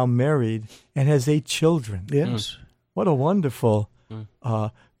 and now married and has 8 children. Yes. What a wonderful,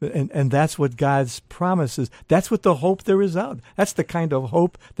 and that's what God's promises. That's what the hope there is out. That's the kind of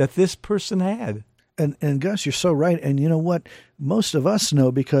hope that this person had. And Gus, you're so right. And you know what? Most of us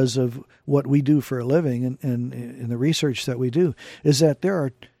know, because of what we do for a living and in the research that we do, is that there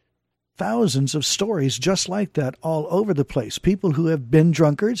are thousands of stories just like that all over the place. People who have been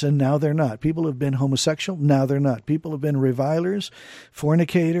drunkards and now they're not. People who have been homosexual, now they're not. People who have been revilers,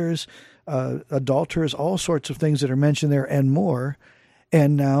 fornicators, adulterers, all sorts of things that are mentioned there and more,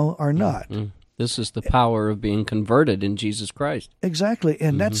 and now are not. Mm-hmm. This is the power of being converted in Jesus Christ. Exactly,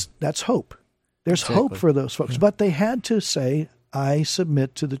 and that's hope. There's hope for those folks, but they had to say, I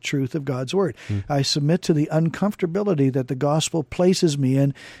submit to the truth of God's word. I submit to the uncomfortability that the gospel places me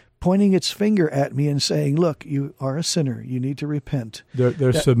in, pointing its finger at me and saying, look, you are a sinner. You need to repent.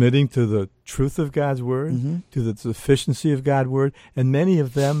 They're submitting to the truth of God's word, to the sufficiency of God's word, and many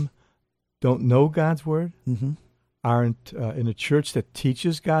of them don't know God's word, aren't in a church that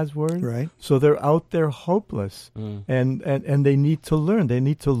teaches God's word. Right. So they're out there hopeless, and they need to learn. They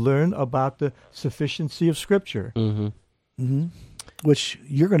need to learn about the sufficiency of Scripture. Which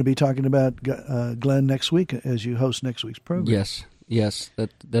you're going to be talking about, Glenn, next week as you host next week's program. Yes,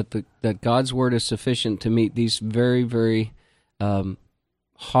 that God's word is sufficient to meet these very, very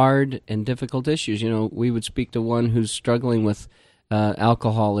hard and difficult issues. You know, we would speak to one who's struggling with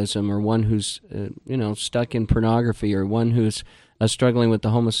alcoholism, or one who's stuck in pornography, or one who's struggling with the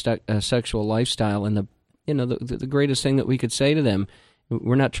homosexual lifestyle, and the greatest thing that we could say to them,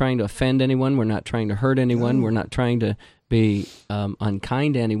 we're not trying to offend anyone, we're not trying to hurt anyone, we're not trying to be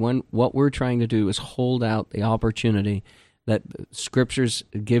unkind to anyone. What we're trying to do is hold out the opportunity that Scriptures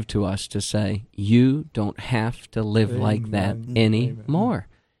give to us to say, you don't have to live like that anymore.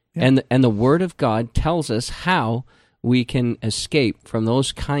 Yeah. And the Word of God tells us how we can escape from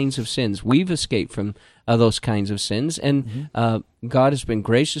those kinds of sins. We've escaped from those kinds of sins, and God has been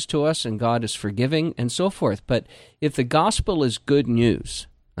gracious to us, and God is forgiving, and so forth. But if the gospel is good news,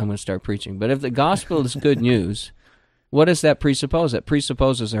 I'm going to start preaching, but if the gospel is good news, what does that presuppose? That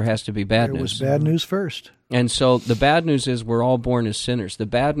presupposes there has to be bad news. There was bad news first. And so the bad news is we're all born as sinners. The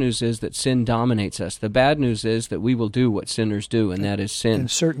bad news is that sin dominates us. The bad news is that we will do what sinners do, and that is sin.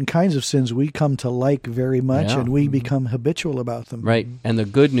 And certain kinds of sins we come to like very much, and we become habitual about them. Right. And the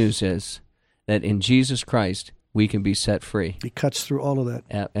good news is that in Jesus Christ, we can be set free. He cuts through all of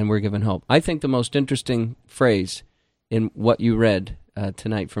that. And we're given hope. I think the most interesting phrase in what you read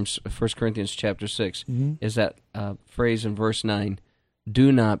tonight from 1 Corinthians chapter 6 is that phrase in verse 9,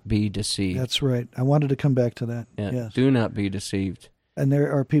 do not be deceived. That's right. I wanted to come back to that. Yeah, yes. Do not be deceived. And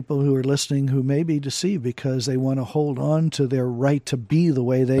there are people who are listening who may be deceived because they want to hold on to their right to be the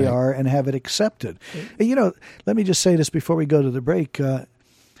way they are and have it accepted. And, let me just say this before we go to the break,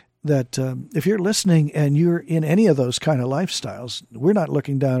 that if you're listening and you're in any of those kind of lifestyles, we're not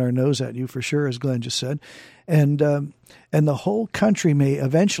looking down our nose at you for sure, as Glenn just said. And the whole country may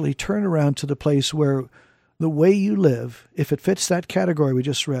eventually turn around to the place where the way you live, if it fits that category we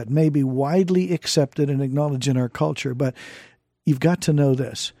just read, may be widely accepted and acknowledged in our culture. But you've got to know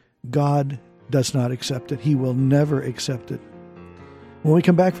this. God does not accept it. He will never accept it. When we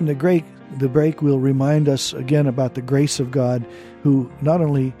come back from the break will remind us again about the grace of God, who not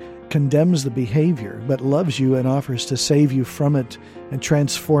only condemns the behavior, but loves you and offers to save you from it and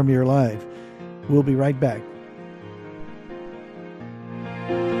transform your life. We'll be right back.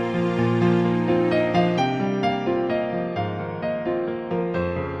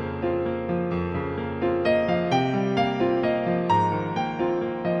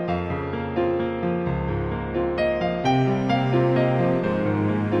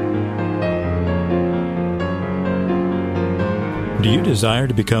 Do you desire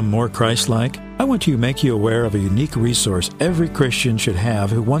to become more Christ-like? I want to make you aware of a unique resource every Christian should have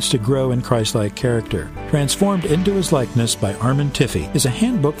who wants to grow in Christ-like character. Transformed into His Likeness by Armand Tiffey is a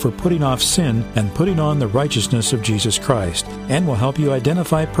handbook for putting off sin and putting on the righteousness of Jesus Christ, and will help you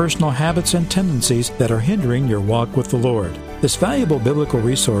identify personal habits and tendencies that are hindering your walk with the Lord. This valuable biblical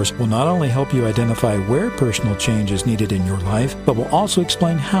resource will not only help you identify where personal change is needed in your life, but will also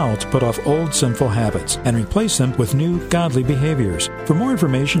explain how to put off old sinful habits and replace them with new godly behaviors. For more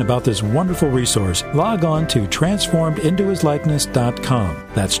information about this wonderful resource, log on to transformedintohislikeness.com.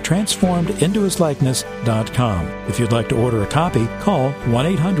 That's transformedintohislikeness.com. If you'd like to order a copy, call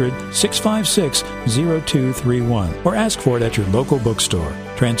 1-800-656-0231 or ask for it at your local bookstore.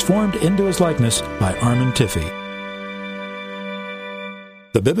 Transformed into His Likeness by Armand Tiffey.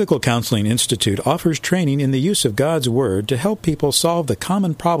 The Biblical Counseling Institute offers training in the use of God's Word to help people solve the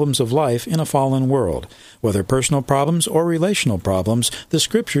common problems of life in a fallen world. Whether personal problems or relational problems, the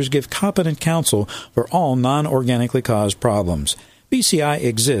Scriptures give competent counsel for all non-organically caused problems. BCI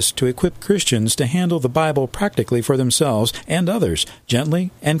exists to equip Christians to handle the Bible practically for themselves and others,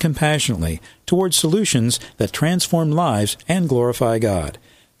 gently and compassionately, towards solutions that transform lives and glorify God.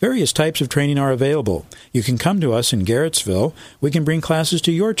 Various types of training are available. You can come to us in Garrettsville, we can bring classes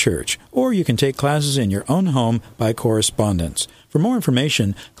to your church, or you can take classes in your own home by correspondence. For more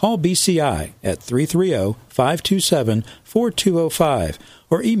information, call BCI at 330-527-4205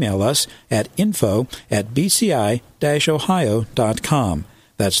 or email us at info@bci-ohio.com.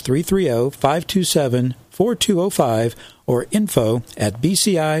 That's 330-527-4205 or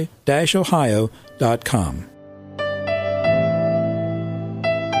info@bci-ohio.com.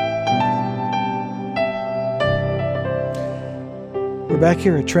 We're back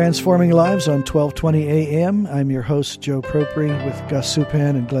here at Transforming Lives on 1220 AM. I'm your host, Joe Propri, with Gus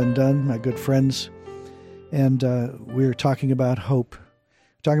Supan and Glenn Dunn, my good friends. And we're talking about hope.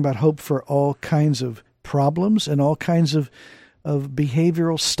 We're talking about hope for all kinds of problems and all kinds of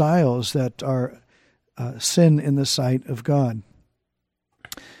behavioral styles that are sin in the sight of God.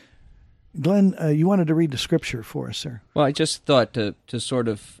 Glenn, you wanted to read the scripture for us, sir. Well, I just thought to sort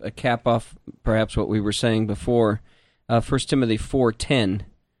of cap off perhaps what we were saying before, 1 Timothy 4:10,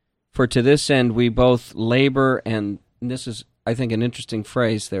 for to this end we both labor, and this is, I think, an interesting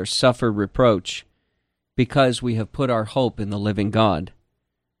phrase there, suffer reproach, because we have put our hope in the living God,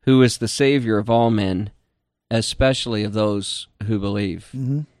 who is the Savior of all men, especially of those who believe.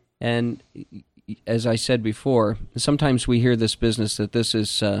 Mm-hmm. And as I said before, sometimes we hear this business that this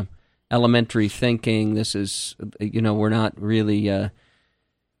is elementary thinking, this is, we're not really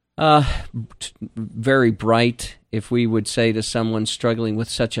very bright. If we would say to someone struggling with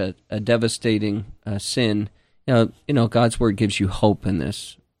such a devastating sin, God's Word gives you hope in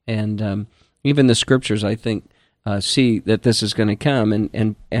this. And even the Scriptures, I think, see that this is going to come.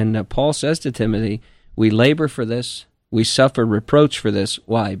 And Paul says to Timothy, we labor for this, we suffer reproach for this.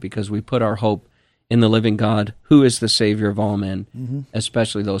 Why? Because we put our hope in the living God, who is the Savior of all men, mm-hmm.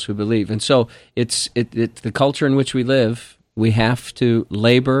 especially those who believe. And so it's the culture in which we live. We have to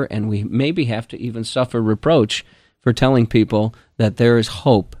labor, and we maybe have to even suffer reproach for telling people that there is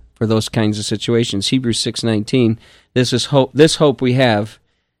hope for those kinds of situations. Hebrews 6:19, this is hope. This hope we have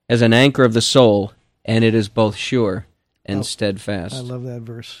as an anchor of the soul, and it is both sure and steadfast. I love that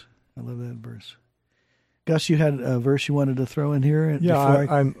verse. Gus, you had a verse you wanted to throw in here. Yeah,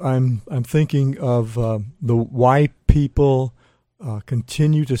 I'm thinking of the why people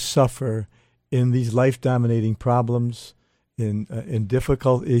continue to suffer in these life-dominating problems, in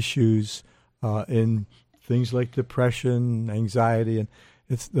difficult issues, in things like depression, anxiety, and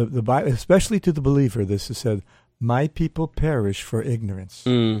it's the Bible, especially to the believer. This is said, "My people perish for ignorance,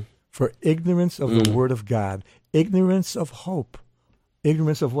 for ignorance of the Word of God, ignorance of hope,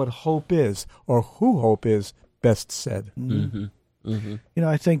 ignorance of what hope is, or who hope is." Best said. Mm-hmm. Mm-hmm. You know,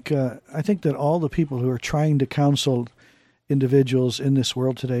 I think that all the people who are trying to counsel individuals in this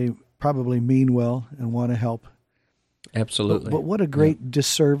world today probably mean well and want to help. Absolutely. But what a great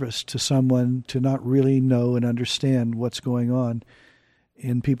disservice to someone to not really know and understand what's going on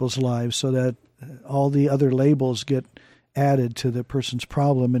in people's lives, so that all the other labels get added to the person's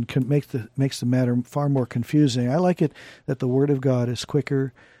problem and can makes the matter far more confusing. I like it that the Word of God is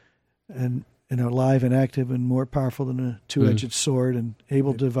quicker and alive and active and more powerful than a two-edged sword, and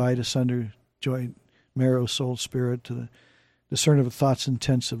able to divide asunder joint, marrow, soul, spirit, to the discern of the thoughts and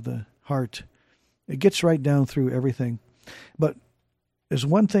intents of the heart. It gets right down through everything. But there's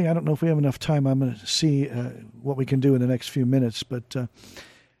one thing, I don't know if we have enough time. I'm going to see what we can do in the next few minutes.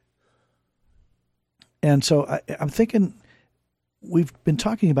 And so I'm thinking, we've been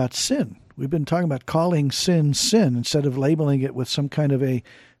talking about sin. We've been talking about calling sin sin instead of labeling it with some kind of a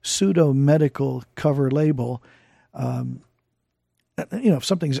pseudo-medical cover label. If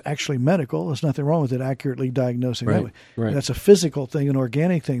something's actually medical, there's nothing wrong with it accurately diagnosing that way. Right. That's a physical thing, an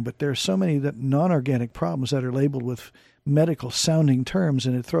organic thing, but there are so many non-organic problems that are labeled with medical-sounding terms,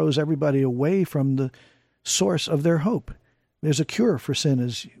 and it throws everybody away from the source of their hope. There's a cure for sin,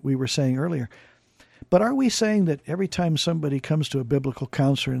 as we were saying earlier. But are we saying that every time somebody comes to a biblical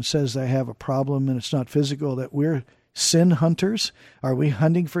counselor and says they have a problem and it's not physical, that we're sin hunters? Are we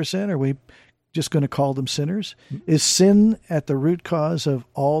hunting for sin? Are we just going to call them sinners? Is sin at the root cause of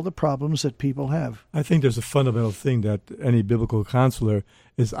all the problems that people have? I think there's a fundamental thing that any biblical counselor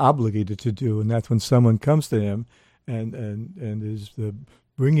is obligated to do, and that's when someone comes to him and is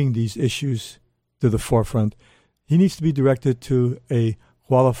bringing these issues to the forefront, he needs to be directed to a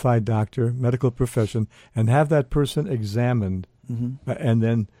qualified doctor, medical profession, and have that person examined, and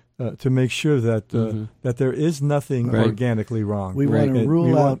then to make sure that that there is nothing organically wrong. We want to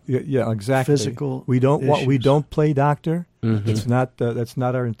rule out exactly. Physical we don't issues. We don't play doctor. It's not that's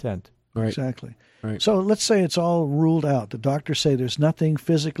not our intent. Right. Exactly. Right. So let's say it's all ruled out. The doctors say there's nothing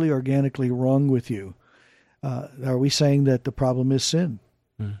physically, organically wrong with you. Are we saying that the problem is sin?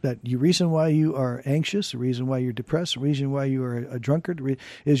 That the reason why you are anxious, the reason why you're depressed, the reason why you are a drunkard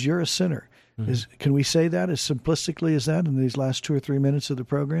is you're a sinner. Can we say that as simplistically as that in these last 2 or 3 minutes of the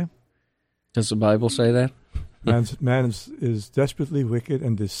program? Does the Bible say that? Man is desperately wicked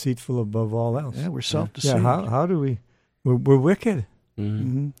and deceitful above all else. Yeah, we're self-deceived. Yeah, how do we? We're wicked.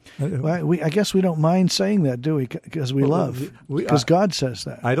 Well, I guess we don't mind saying that, do we? Because we love. Because God says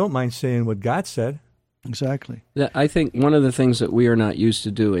that. I don't mind saying what God said. Exactly. I think one of the things that we are not used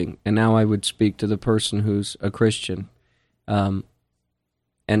to doing, and now I would speak to the person who's a Christian, and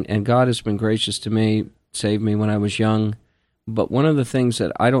God has been gracious to me, saved me when I was young, but one of the things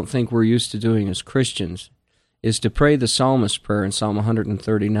that I don't think we're used to doing as Christians is to pray the psalmist prayer in Psalm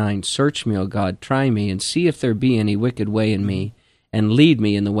 139, "Search me, O God, try me, and see if there be any wicked way in me, and lead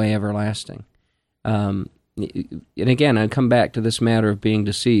me in the way everlasting." And again, I come back to this matter of being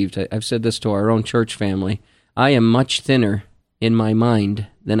deceived. I've said this to our own church family. I am much thinner in my mind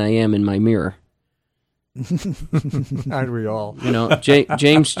than I am in my mirror. Aren't we all?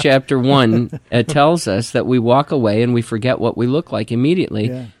 James chapter 1 tells us that we walk away and we forget what we look like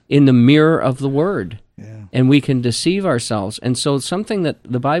immediately in the mirror of the Word. Yeah. And we can deceive ourselves. And so something that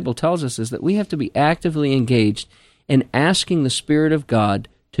the Bible tells us is that we have to be actively engaged in asking the Spirit of God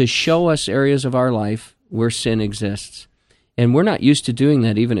to show us areas of our life where sin exists. And we're not used to doing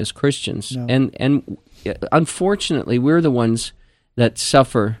that even as Christians. No. And unfortunately, we're the ones that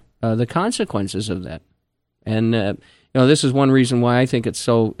suffer the consequences of that. And this is one reason why I think it's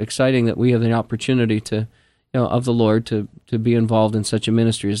so exciting that we have the opportunity to, of the Lord to be involved in such a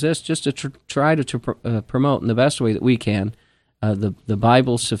ministry as this, just to try to promote in the best way that we can the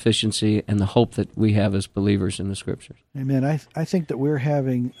Bible's sufficiency and the hope that we have as believers in the Scriptures. Amen. I think that we're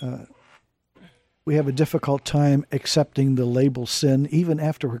having we have a difficult time accepting the label sin, even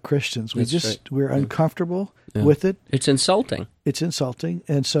after we're Christians. We're uncomfortable with it. It's insulting. It's insulting.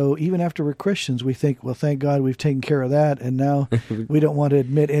 And so even after we're Christians, we think, well, thank God we've taken care of that, and now we don't want to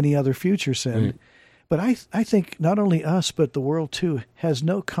admit any other future sin. Right. But I think not only us, but the world too, has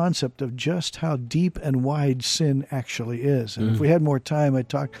no concept of just how deep and wide sin actually is. And if we had more time, I'd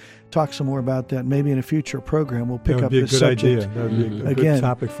talk some more about that. Maybe in a future program, we'll pick up this subject. That would be a good idea. That would be a good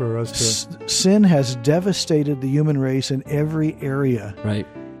topic for us to... Sin has devastated the human race in every area. Right.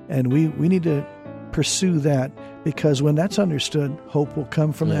 And we need to pursue that, because when that's understood, hope will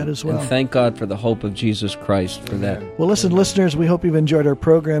come from that as well. And thank God for the hope of Jesus Christ for that. Well, listen, listeners, we hope you've enjoyed our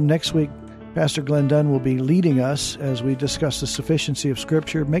program. Next week, Pastor Glenn Dunn will be leading us as we discuss the sufficiency of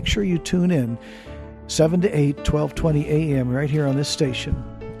Scripture. Make sure you tune in 7 to 8, 12:20 a.m. right here on this station.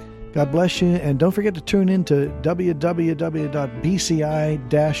 God bless you, and don't forget to tune in to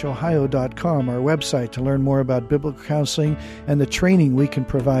www.bci-ohio.com, our website, to learn more about biblical counseling and the training we can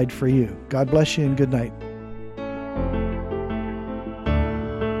provide for you. God bless you, and good night.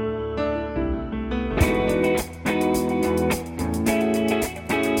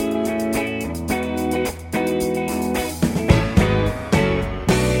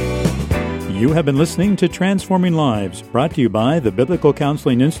 You have been listening to Transforming Lives, brought to you by the Biblical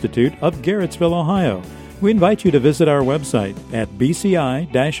Counseling Institute of Garrettsville, Ohio. We invite you to visit our website at bci-ohio.com.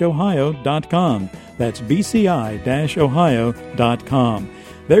 That's bci-ohio.com.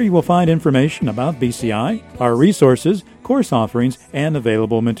 There you will find information about BCI, our resources, course offerings, and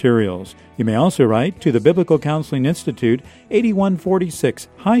available materials. You may also write to the Biblical Counseling Institute, 8146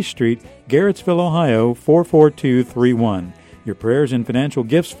 High Street, Garrettsville, Ohio, 44231. Your prayers and financial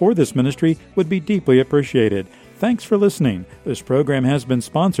gifts for this ministry would be deeply appreciated. Thanks for listening. This program has been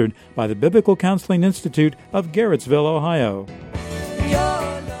sponsored by the Biblical Counseling Institute of Garrettsville, Ohio.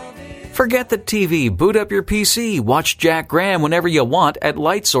 Forget the TV. Boot up your PC. Watch Jack Graham whenever you want at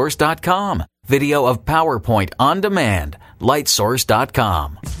lightsource.com. Video of PowerPoint on demand.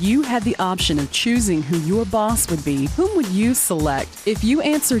 lightsource.com. If you had the option of choosing who your boss would be, whom would you select? If you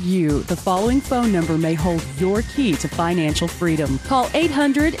answered you, the following phone number may hold your key to financial freedom. Call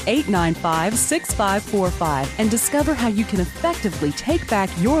 800-895-6545 and discover how you can effectively take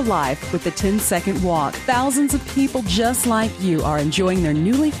back your life with the 10-second walk. Thousands of people just like you are enjoying their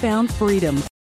newly found freedom.